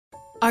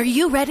Are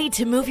you ready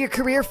to move your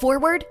career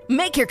forward?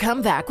 Make your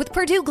comeback with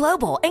Purdue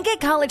Global and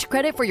get college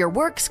credit for your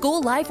work,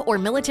 school, life, or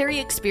military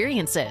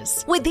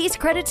experiences. With these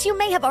credits, you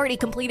may have already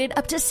completed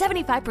up to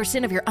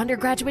 75% of your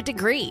undergraduate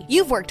degree.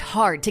 You've worked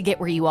hard to get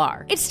where you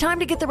are. It's time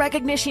to get the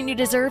recognition you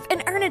deserve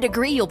and earn a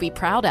degree you'll be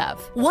proud of,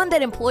 one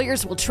that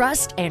employers will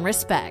trust and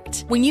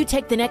respect. When you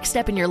take the next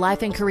step in your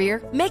life and career,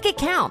 make it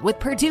count with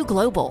Purdue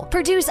Global,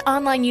 Purdue's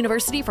online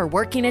university for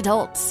working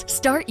adults.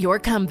 Start your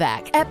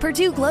comeback at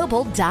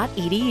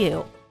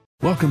purdueglobal.edu.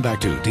 Welcome back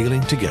to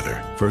Dealing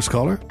Together. First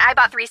caller? I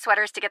bought 3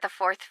 sweaters to get the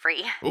 4th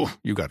free. Oh,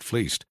 you got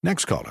fleeced.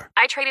 Next caller?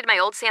 I traded my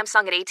old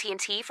Samsung at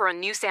AT&T for a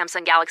new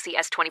Samsung Galaxy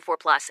S24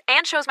 Plus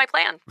and chose my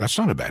plan. That's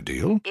not a bad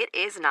deal. It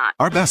is not.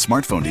 Our best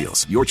smartphone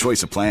deals. Your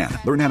choice of plan.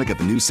 Learn how to get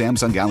the new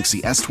Samsung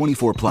Galaxy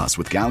S24 Plus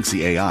with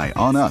Galaxy AI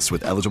on us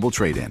with eligible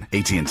trade-in.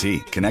 AT&T.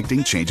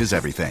 Connecting changes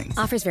everything.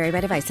 Offers vary by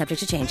device. Subject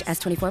to change.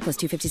 S24 plus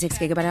 256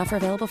 gigabyte offer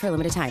available for a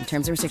limited time.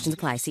 Terms and restrictions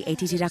apply. See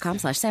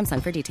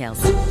att.com/Samsung for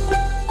details.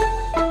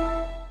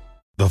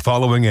 The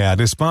following ad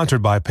is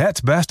sponsored by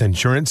Pets Best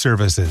Insurance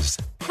Services.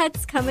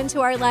 Pets come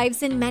into our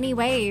lives in many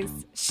ways.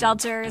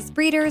 Shelters,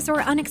 breeders,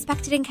 or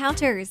unexpected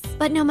encounters.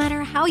 But no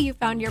matter how you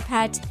found your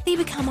pet, they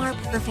become our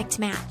perfect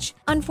match.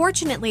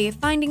 Unfortunately,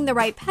 finding the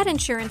right pet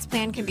insurance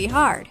plan can be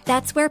hard.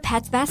 That's where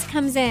Pets Best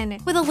comes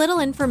in. With a little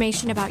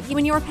information about you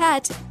and your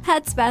pet,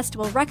 Pets Best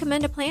will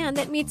recommend a plan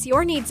that meets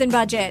your needs and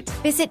budget.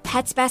 Visit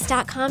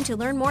PetsBest.com to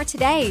learn more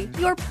today.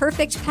 Your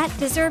perfect pet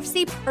deserves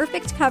the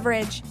perfect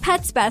coverage.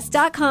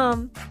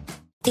 PetsBest.com.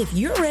 If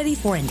you're ready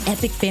for an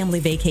epic family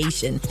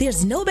vacation,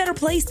 there's no better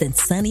place than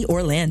sunny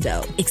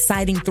Orlando.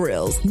 Exciting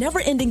thrills,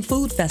 never-ending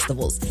food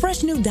festivals,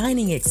 fresh new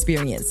dining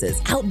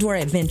experiences, outdoor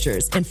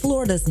adventures, and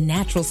Florida's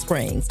natural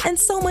springs, and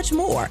so much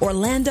more.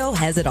 Orlando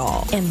has it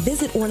all. And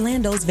Visit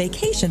Orlando's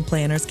vacation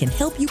planners can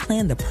help you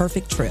plan the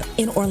perfect trip.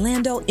 In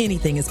Orlando,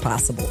 anything is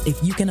possible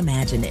if you can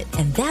imagine it.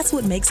 And that's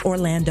what makes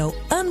Orlando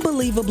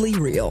unbelievably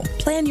real.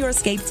 Plan your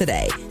escape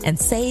today and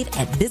save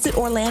at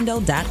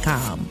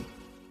visitorlando.com.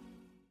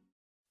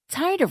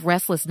 Tired of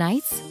restless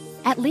nights?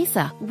 At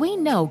Leesa, we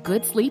know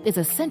good sleep is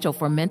essential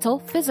for mental,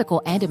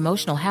 physical, and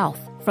emotional health.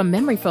 From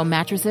memory foam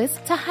mattresses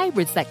to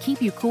hybrids that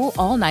keep you cool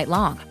all night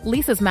long,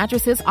 Leesa's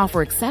mattresses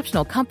offer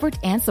exceptional comfort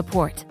and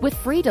support with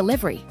free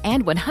delivery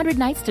and 100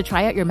 nights to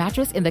try out your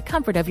mattress in the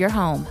comfort of your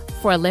home.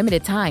 For a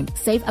limited time,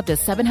 save up to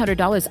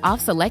 $700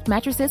 off select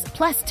mattresses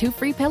plus 2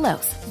 free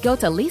pillows. Go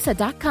to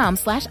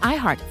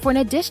leesa.com/iHeart for an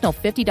additional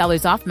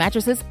 $50 off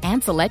mattresses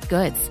and select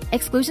goods.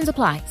 Exclusions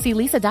apply. See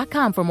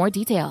leesa.com for more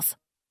details.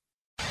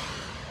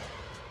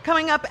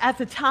 Coming up at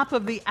the top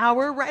of the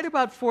hour, right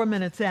about 4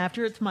 minutes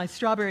after, it's my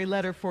strawberry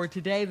letter for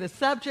today. The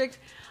subject,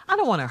 I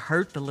don't want to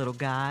hurt the little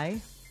guy.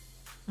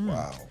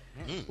 Wow.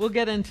 We'll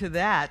get into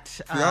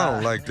that. I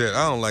don't like that.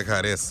 I don't like how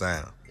that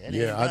sounds.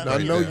 Yeah, I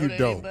know you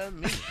don't.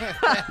 And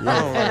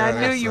I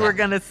knew you were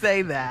going to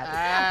say that.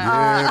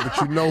 Yeah,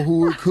 but you know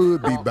who it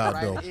could be about,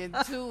 though.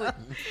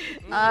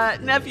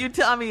 Nephew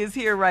Tommy is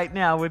here right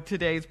now with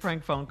today's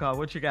prank phone call.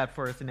 What you got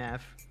for us,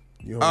 Neff?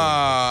 You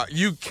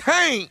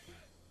can't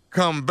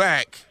come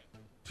back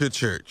to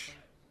church.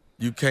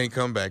 You can't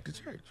come back to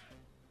church.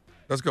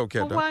 Let's go,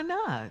 Cat. Well, why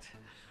not?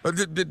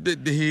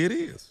 Here it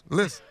is.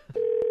 Listen.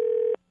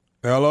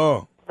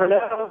 Hello.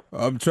 Hello.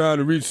 I'm trying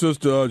to reach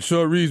Sister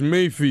Cherise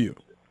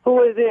Mayfield.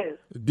 Who is this?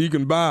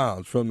 Deacon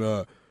Bounds from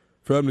the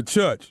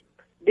church.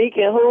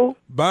 Deacon who?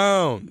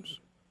 Bounds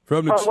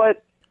from the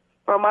what?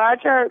 From our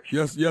church?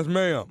 Yes,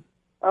 ma'am.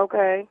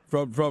 Okay.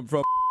 From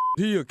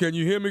here. Can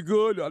you hear me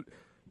good?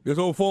 This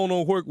old phone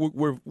don't work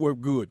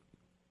good.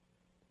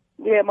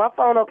 Yeah, my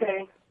phone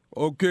okay.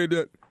 Okay,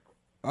 that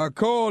I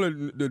called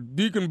and the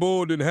deacon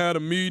board didn't have a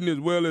meeting as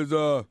well as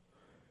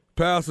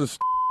Pastor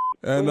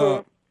and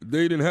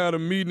they didn't have a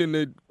meeting and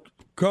they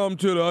come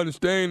to the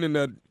understanding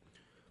that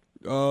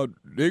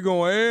they're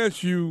gonna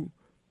ask you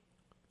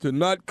to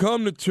not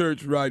come to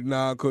church right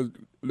now because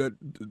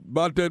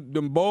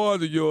them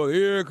boys of yours,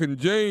 Eric and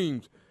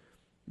James,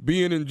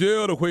 being in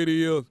jail the way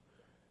they is,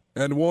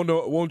 and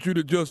want you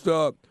to just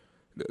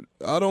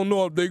I don't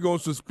know if they're going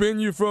to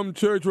suspend you from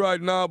church right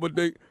now, but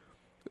they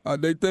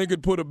think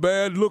it put a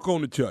bad look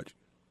on the church.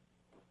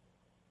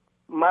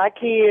 My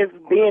kids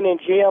being in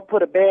jail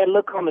put a bad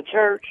look on the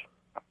church?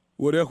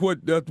 Well,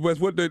 that's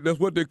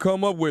what they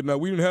come up with. Now,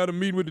 we didn't have a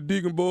meeting with the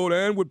deacon board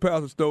and with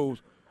Pastor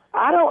Stokes.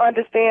 I don't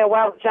understand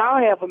why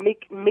y'all have a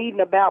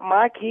meeting about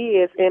my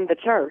kids in the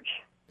church.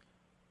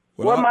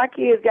 What my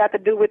kids got to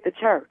do with the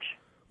church?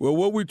 Well,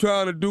 what we're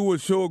trying to do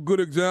is show a good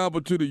example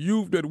to the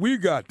youth that we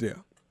got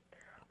there.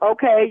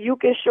 Okay, you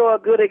can show a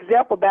good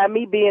example by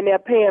me being there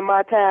paying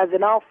my tithes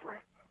and offering.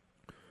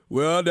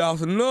 Well, that's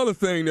another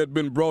thing that's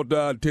been brought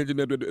to our attention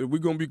that we're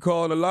going to be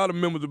calling a lot of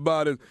members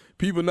about is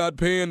people not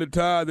paying the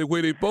tithes the way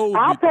they supposed to.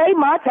 I pay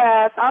my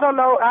tithes. I don't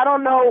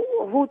know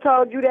who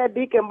told you that,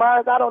 Deacon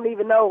Barnes. I don't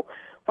even know,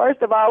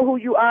 first of all, who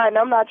you are, and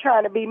I'm not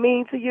trying to be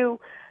mean to you.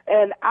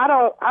 And I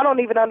don't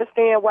even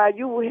understand how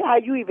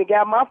you even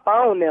got my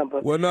phone number.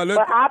 Well, now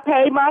but I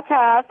pay my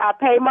tithes, I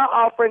pay my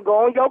offering.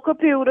 Go on your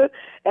computer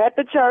at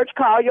the church,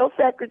 call your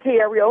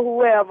secretary or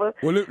whoever.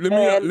 Well, let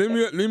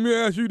me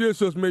ask you this,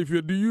 Sister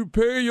Mayfield. Do you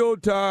pay your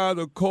tithe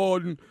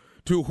according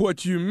to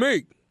what you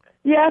make?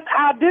 Yes,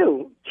 I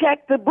do.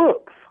 Check the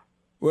books.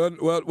 Well.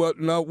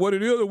 Now, what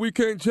it is, we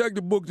can't check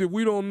the books if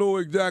we don't know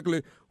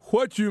exactly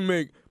what you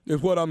make.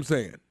 Is what I'm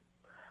saying.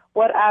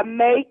 What I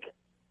make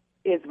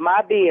is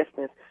my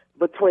business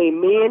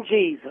between me and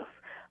Jesus.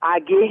 I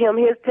give him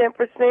his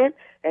 10%,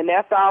 and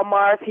that's all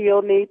Mars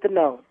Hill need to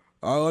know.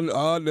 I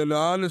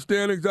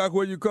understand exactly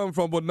where you come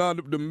from, but now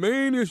the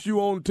main issue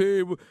on the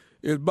table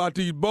is about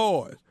these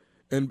boys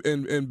and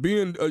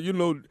being,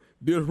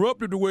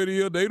 disrupted the way they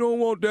are. They don't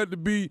want that to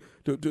be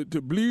to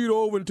bleed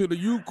over into the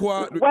youth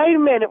choir. Wait a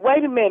minute.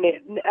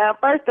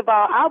 First of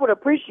all, I would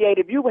appreciate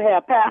if you would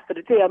have Pastor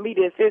to tell me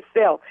this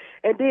himself.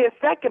 And then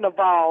second of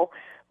all,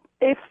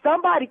 if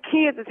somebody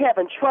kids is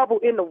having trouble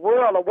in the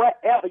world or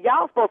whatever,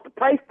 y'all supposed to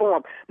pray for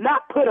them,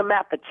 not put them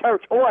at the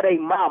church or their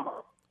mama.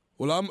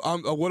 Well,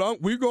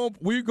 we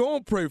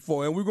gonna pray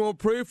for, and we're gonna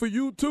pray for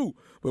you too.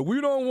 But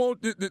we don't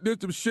want this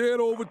to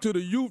shed over to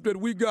the youth that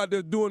we got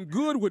that's doing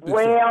good with this.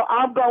 Well,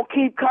 I'm gonna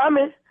keep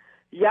coming.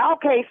 Y'all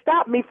can't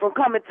stop me from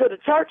coming to the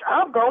church.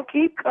 I'm gonna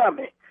keep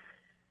coming.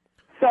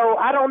 So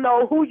I don't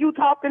know who you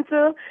talking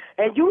to,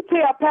 and you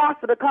tell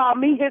Pastor to call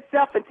me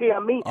himself and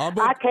tell me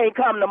I can't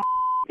come to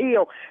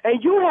Hill,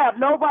 and you have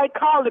nobody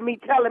calling me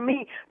telling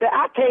me that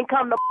I can't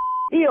come to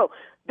Hill.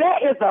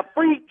 That is a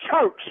free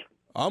church.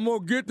 I'm going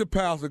to get the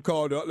pastor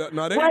called up.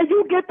 Well,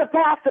 you get the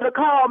pastor to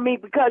call me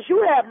because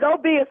you have no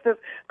business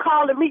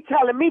calling me,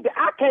 telling me that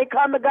I can't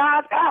come to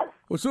God's house.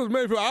 Well, Sister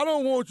Mayfield, I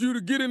don't want you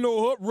to get in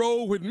no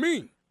uproar with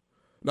me.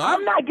 Now,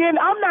 I'm not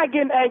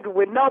getting angry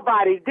with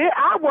nobody.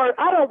 I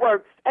don't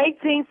work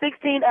 18,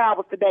 16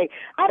 hours today.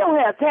 I don't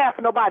have time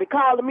for nobody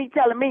calling me,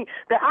 telling me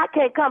that I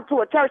can't come to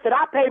a church that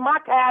I pay my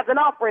tithes and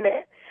offering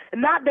at.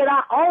 Not that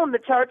I own the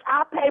church.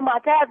 I pay my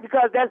tithes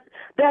because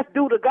that's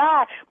due to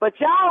God. But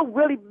y'all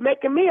really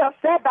making me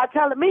upset by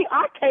telling me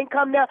I can't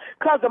come there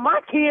because of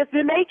my kids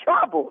and their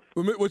troubles.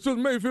 Well, Sister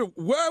Mayfield,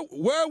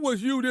 where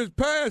was you this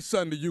past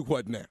Sunday? You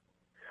what now?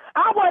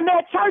 I wasn't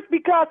at church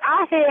because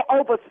I had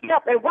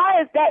overslept, and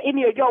why is that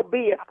any of your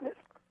business?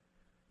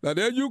 Now,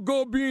 there you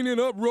go being in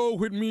uproar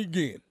with me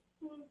again.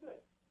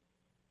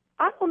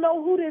 I don't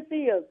know who this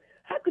is.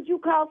 How could you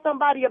call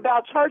somebody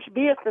about church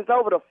business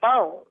over the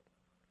phone?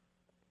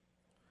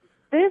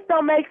 This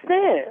don't make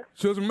sense.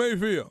 Sister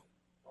Mayfield,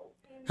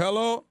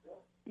 hello?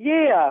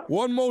 Yeah.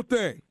 One more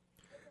thing.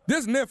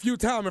 This nephew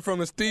Tommy from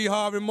the Steve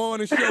Harvey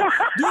Morning Show,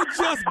 you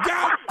just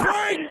got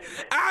pranked.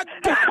 I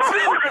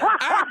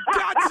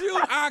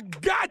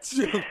got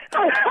you.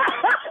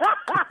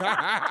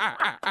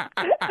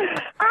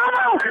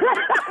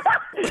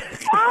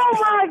 Oh,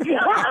 my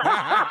God.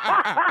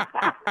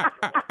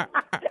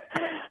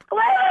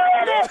 Wait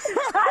a minute.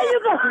 How you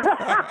going?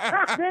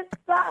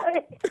 Sorry.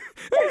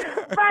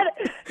 But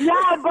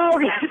y'all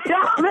bogus.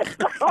 Y'all is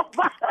so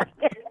bogus.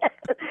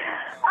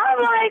 I'm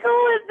like,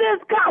 who is this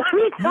guy?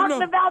 We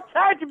talking about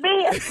church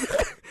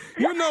business.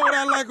 You know what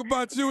I like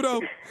about you,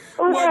 though?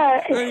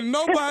 What? Ain't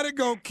nobody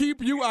gonna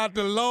keep you out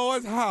the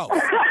Lord's house.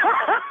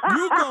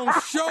 You gonna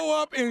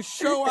show up and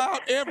show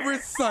out every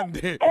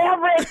Sunday.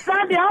 Every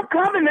Sunday I'm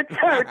coming to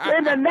church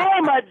in the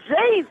name of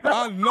Jesus.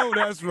 I know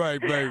that's right,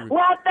 baby.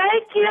 Well,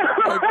 thank you.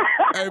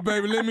 Hey,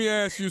 baby, let me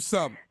ask you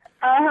something.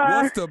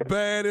 What's the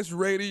baddest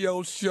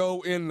radio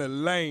show in the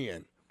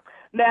land?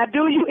 Now,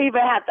 do you even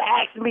have to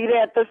ask me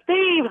that? The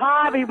Steve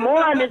Harvey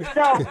Morning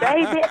Show,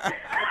 baby.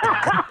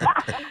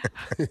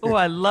 Oh,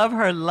 I love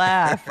her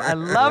laugh.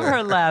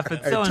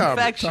 It's so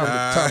infectious.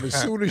 Tommy,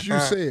 as soon as you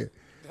said,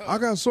 I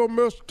got something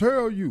else to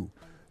tell you.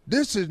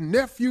 This is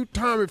nephew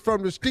Tommy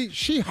from the street.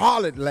 She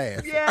hollered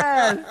laugh.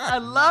 Yes, I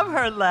love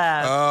her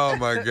laugh. Oh,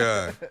 my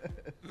God.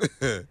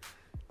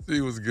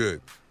 She was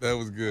good. That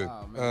was good.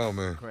 Oh,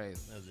 man. Crazy.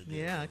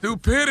 Yeah.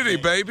 Stupidity,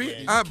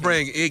 baby. I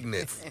bring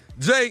ignorance.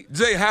 Jay,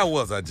 how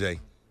was I, Jay?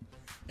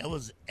 That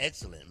was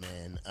excellent,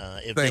 man.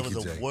 If Thank there was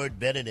you, a Jay. word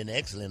better than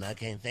excellent, I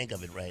can't think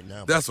of it right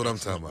now. That's what I'm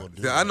talking about.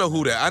 I know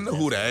who that. I know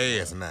who the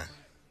ass now.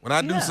 When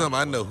I do something,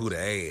 I know who the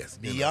ass.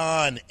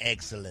 Beyond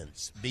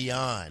excellence.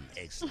 Beyond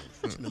excellence.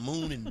 From the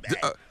moon and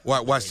back.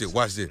 Watch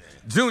this.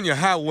 Junior,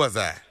 how was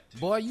I?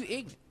 Boy, you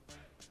ignorant.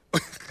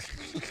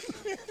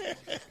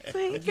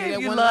 He gave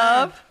you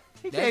love.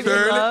 He gave you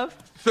love.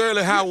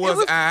 Shirley, how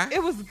was I?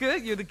 It was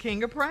good. You're the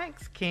king of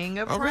pranks. King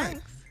of pranks.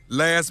 Right.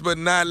 Last but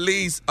not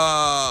least,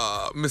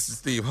 Mr.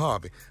 Steve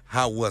Harvey,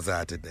 how was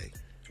I today?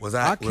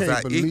 I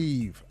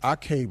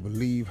can't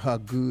believe how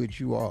good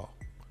you are.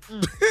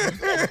 Isn't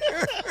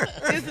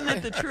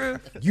it the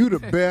truth? You the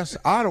best.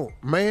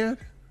 Man,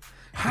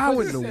 how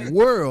in the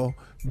world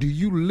do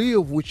you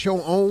live with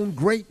your own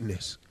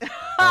greatness?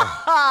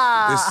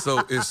 It's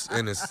so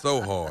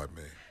hard,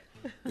 man.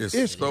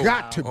 It's so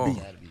got to hard.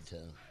 be.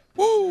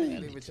 Woo!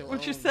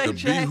 What you say, to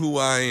Jay? be who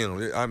I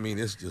am. I mean,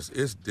 it's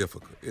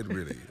difficult. It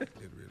really is.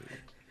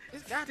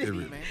 Got to be,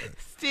 man.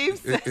 Steve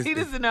said he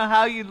doesn't know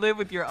how you live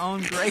with your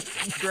own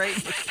greatness.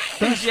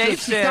 And Jay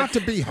It's said, got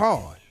to be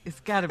hard. it's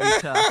got to be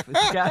tough.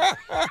 It's got.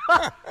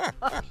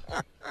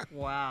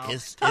 Wow. Talk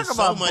It's about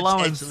so much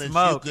blowing excellence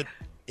smoke.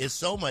 it's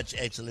so much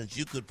excellence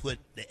you could put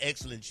the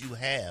excellence you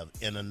have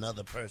in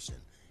another person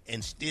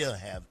and still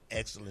have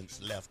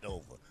excellence left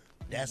over.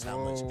 That's how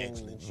much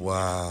excellence you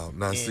Wow. have.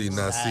 Now, see,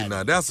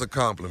 inside. that's a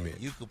compliment.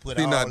 You could put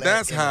see, all now, that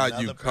that's in how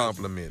another you person.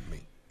 compliment me.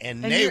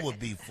 And And they you're- would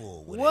be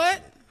full with What?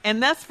 excellence.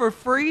 And that's for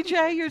free,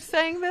 Jay? You're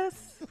saying this?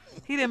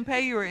 He didn't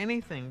pay you or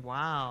anything.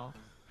 Wow.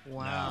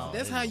 Wow.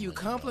 That's how you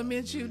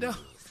compliment you, though.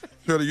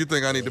 Shirley, you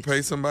think I need to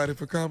pay somebody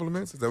for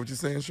compliments? Is that what you're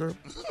saying, Shirley?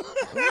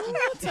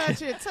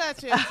 Touch it.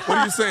 What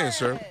are you saying,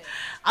 Shirley?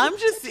 I'm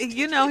just,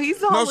 he's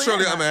all No, in.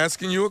 Shirley, I'm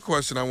asking you a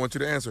question. I want you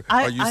to answer.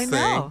 I Are you I saying?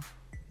 know.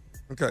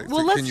 Okay. Well,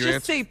 so let's can you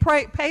just answer?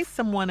 see. Pay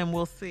someone and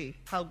we'll see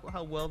how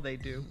well they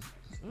do.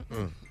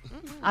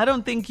 I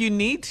don't think you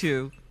need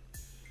to.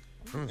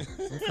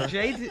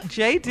 Okay.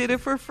 Jay did it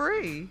for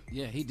free.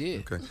 Yeah, he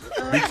did. Okay.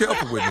 Be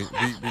careful with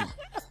me.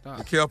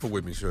 Be careful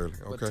with me, Shirley.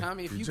 Okay. But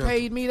Tommy, if Be you gentle.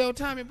 paid me though,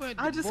 Tommy, but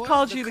I just boy,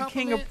 called you the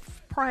king of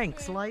compliment-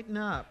 pranks. Lighten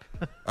up.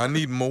 I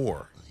need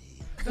more.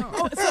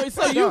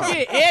 So you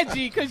get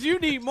edgy because you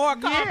need more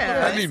compliments.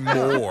 I need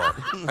more.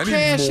 I need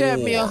Cash more. at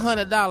me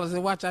 $100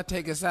 and watch I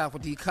take us out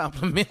with these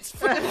compliments.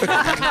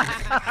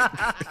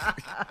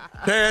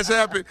 Cash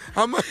App it.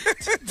 How much?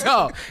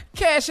 No,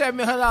 cash at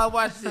me $100.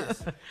 Watch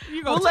this.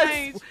 You We'll gonna let,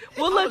 change?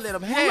 we'll, I'ma let, let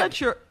 'em we'll, have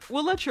let your,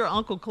 we'll let your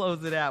uncle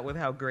close it out with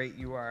how great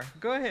you are.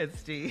 Go ahead,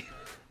 Steve.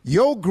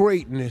 Your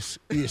greatness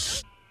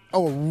is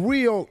a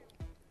real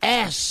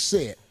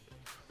asset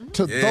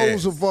to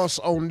those of us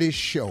on this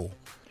show.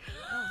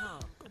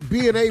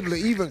 Being able to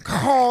even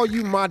call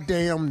you my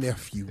damn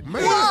nephew.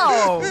 Man.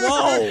 Whoa.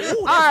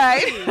 All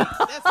right.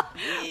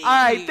 All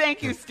right.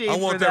 Thank you, Steve, I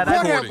want for that. that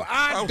What have recording.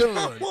 I I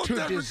done want to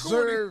that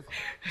deserve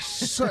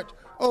such...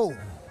 Oh,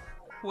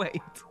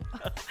 Wait.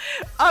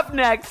 Up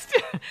next,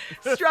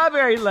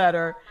 Strawberry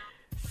Letter.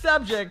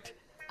 Subject,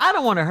 I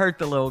don't want to hurt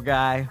the little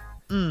guy.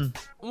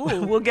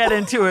 We'll get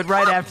into it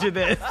right after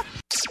this.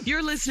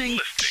 You're listening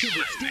to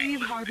the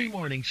Steve Harvey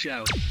Morning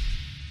Show.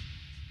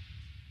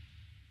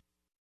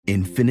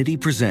 Infiniti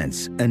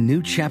presents a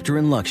new chapter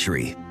in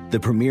luxury, the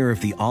premiere of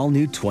the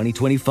all-new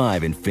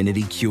 2025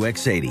 Infiniti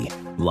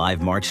QX80,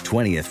 live March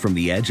 20th from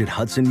the Edge at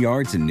Hudson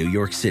Yards in New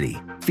York City,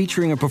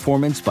 featuring a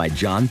performance by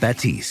John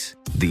Batiste.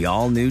 The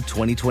all-new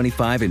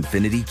 2025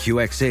 Infiniti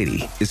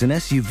QX80 is an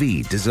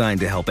SUV designed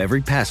to help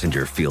every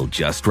passenger feel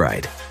just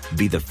right.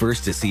 Be the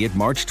first to see it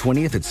March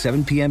 20th at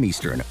 7 p.m.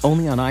 Eastern,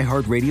 only on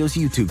iHeartRadio's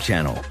YouTube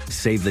channel.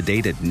 Save the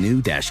date at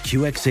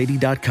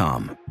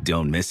new-QX80.com.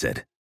 Don't miss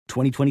it.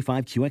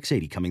 2025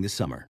 QX80 coming this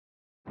summer.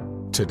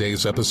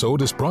 Today's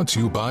episode is brought to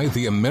you by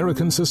the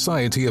American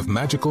Society of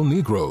Magical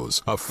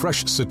Negroes, a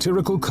fresh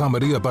satirical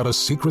comedy about a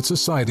secret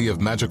society of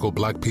magical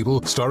black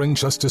people starring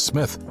Justice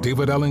Smith,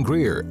 David Allen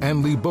Greer,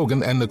 Ann Lee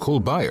Bogan, and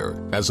Nicole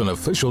Byer. As an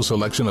official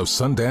selection of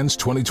Sundance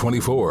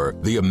 2024,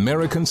 the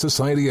American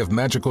Society of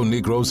Magical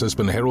Negroes has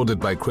been heralded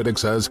by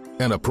critics as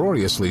an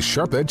uproariously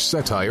sharp-edged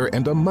satire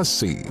and a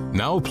must-see.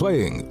 Now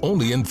playing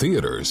only in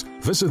theaters.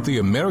 Visit the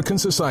American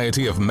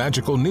Society of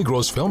Magical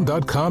Negroes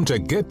Film.com to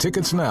get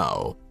tickets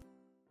now.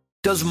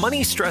 Does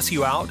money stress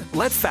you out?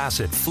 Let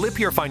Facet flip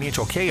your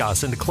financial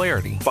chaos into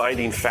clarity.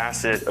 Finding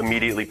Facet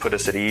immediately put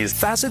us at ease.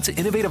 Facet's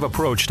innovative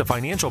approach to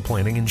financial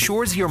planning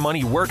ensures your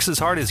money works as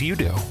hard as you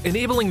do,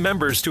 enabling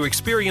members to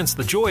experience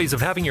the joys of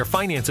having your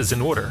finances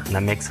in order. And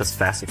that makes us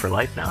Facet for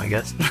life now, I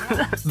guess.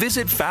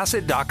 Visit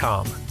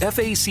Facet.com,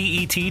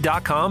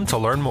 FACET.com to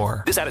learn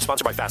more. This ad is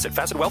sponsored by Facet.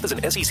 Facet Wealth is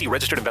an SEC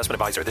registered investment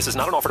advisor. This is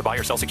not an offer to buy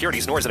or sell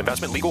securities, nor is it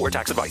investment, legal, or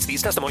tax advice.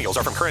 These testimonials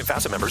are from current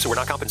Facet members who are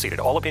not compensated.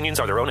 All opinions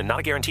are their own and not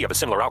a guarantee of a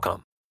similar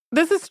outcome.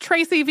 This is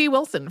Tracy V.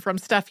 Wilson from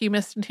Stuff You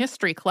Missed in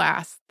History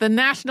class. The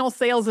national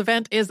sales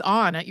event is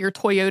on at your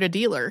Toyota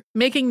dealer,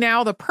 making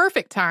now the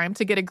perfect time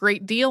to get a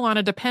great deal on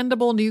a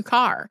dependable new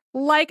car.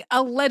 Like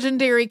a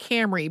legendary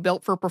Camry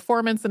built for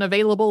performance and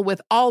available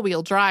with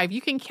all-wheel drive, you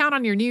can count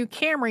on your new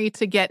Camry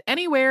to get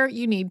anywhere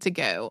you need to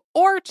go.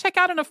 Or check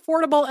out an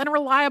affordable and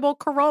reliable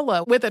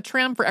Corolla with a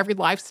trim for every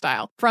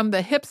lifestyle. From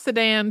the hip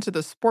sedan to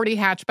the sporty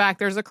hatchback,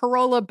 there's a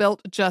Corolla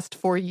built just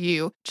for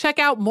you. Check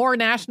out more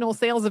national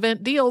sales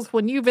event deals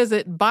when you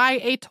visit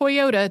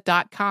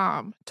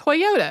buyatoyota.com.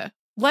 Toyota,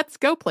 let's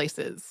go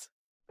places.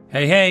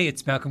 Hey,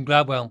 it's Malcolm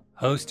Gladwell,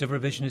 host of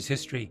Revisionist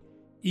History.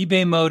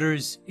 eBay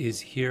Motors is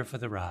here for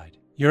the ride.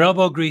 Your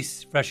elbow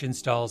grease, fresh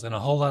installs, and a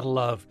whole lot of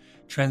love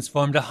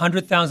transformed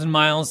 100,000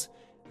 miles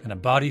and a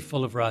body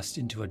full of rust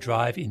into a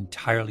drive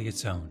entirely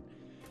its own.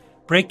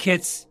 Brake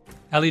kits,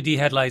 LED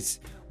headlights,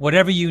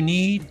 whatever you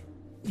need,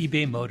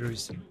 eBay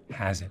Motors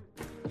has it.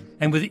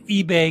 And with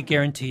eBay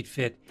Guaranteed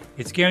Fit,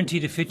 it's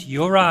guaranteed to fit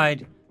your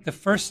ride the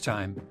first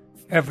time,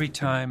 every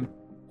time,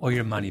 or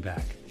your money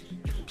back.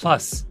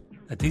 Plus,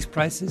 at these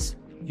prices,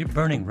 you're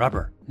burning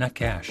rubber, not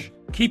cash.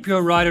 Keep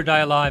your ride or die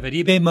alive at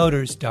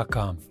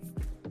ebaymotors.com.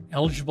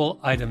 Eligible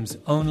items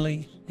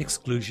only.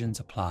 Exclusions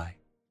apply.